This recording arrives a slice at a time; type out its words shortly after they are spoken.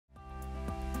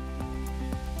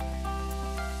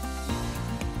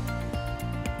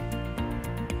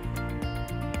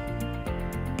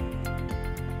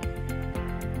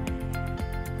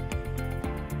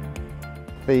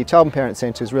The Child and Parent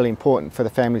Centre is really important for the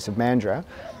families of Mandurah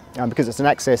because it's an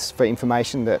access for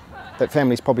information that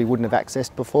families probably wouldn't have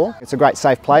accessed before. It's a great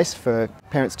safe place for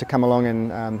parents to come along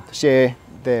and share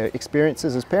their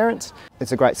experiences as parents.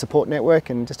 It's a great support network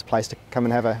and just a place to come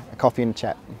and have a coffee and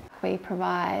chat. We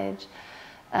provide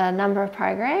a number of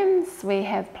programs. We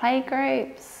have play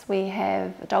groups, we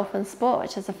have Dolphin Sport,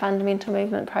 which is a fundamental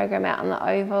movement program out on the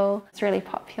Oval. It's really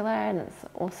popular and it's an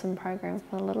awesome program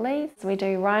for the littlies. We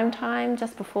do rhyme time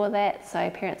just before that, so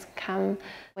parents can come.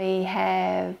 We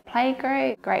have play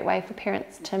group, great way for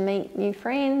parents to meet new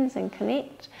friends and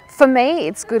connect. For me,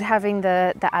 it's good having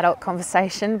the adult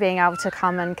conversation, being able to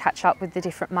come and catch up with the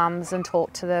different mums and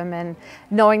talk to them, and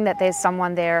knowing that there's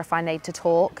someone there if I need to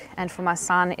talk. And for my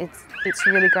son, it's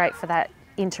really great for that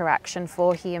interaction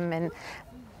for him and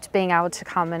being able to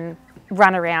come and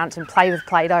run around and play with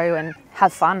Play-Doh and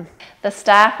have fun. The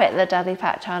staff at the Dudley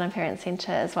Park Child and Parent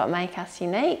Centre is what make us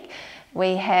unique.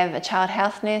 We have a child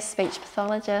health nurse, speech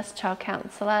pathologist, child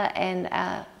counsellor and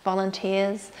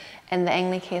volunteers and the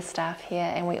Anglicare staff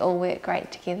here, and we all work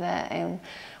great together and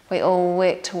we all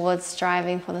work towards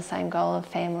striving for the same goal of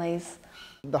families.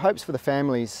 The hopes for the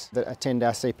families that attend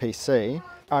our CPC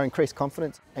are increased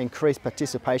confidence, increased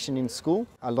participation in school.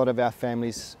 A lot of our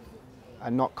families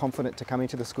are not confident to come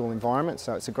into the school environment,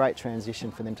 so it's a great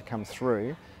transition for them to come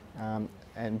through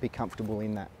and be comfortable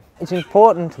in that. It's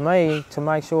important to me to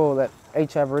make sure that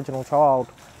each Aboriginal child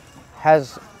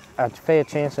has a fair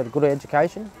chance at a good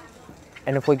education,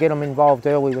 and if we get them involved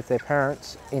early with their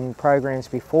parents in programs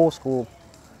before school,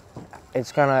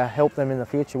 it's going to help them in the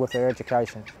future with their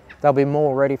education. They'll be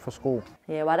more ready for school.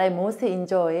 Yeah, what I most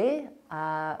enjoy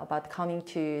about coming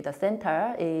to the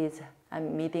centre is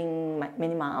I'm meeting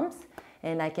many moms,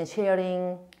 and I can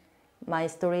sharing my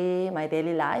story, my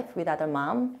daily life with other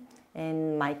moms,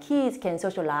 and my kids can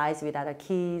socialise with other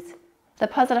kids. The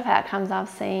positive outcomes I've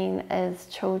seen is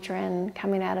children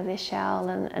coming out of their shell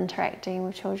and interacting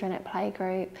with children at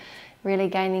playgroup, really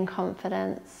gaining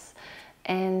confidence,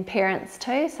 and parents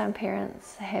too. Some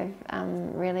parents have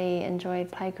really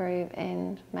enjoyed playgroup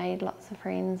and made lots of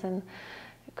friends and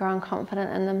grown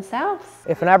confident in themselves.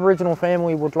 If an Aboriginal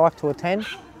family would like to attend,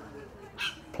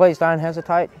 please don't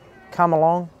hesitate, come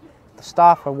along. The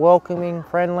staff are welcoming,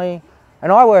 friendly,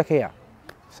 and I work here.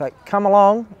 So come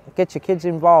along, get your kids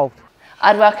involved.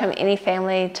 I'd welcome any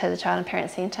family to the Child and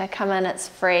Parent Centre. Come in, it's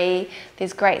free,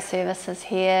 there's great services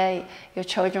here, your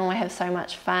children will have so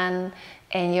much fun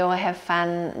and you'll have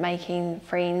fun making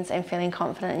friends and feeling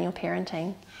confident in your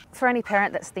parenting. For any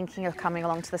parent that's thinking of coming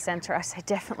along to the centre, I say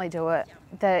definitely do it.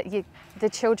 The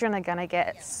children are going to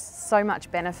get so much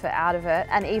benefit out of it,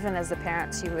 and even as the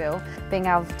parents you will. Being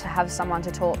able to have someone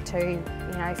to talk to,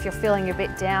 you know, if you're feeling a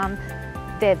bit down,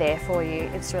 they're there for you.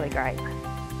 It's really great.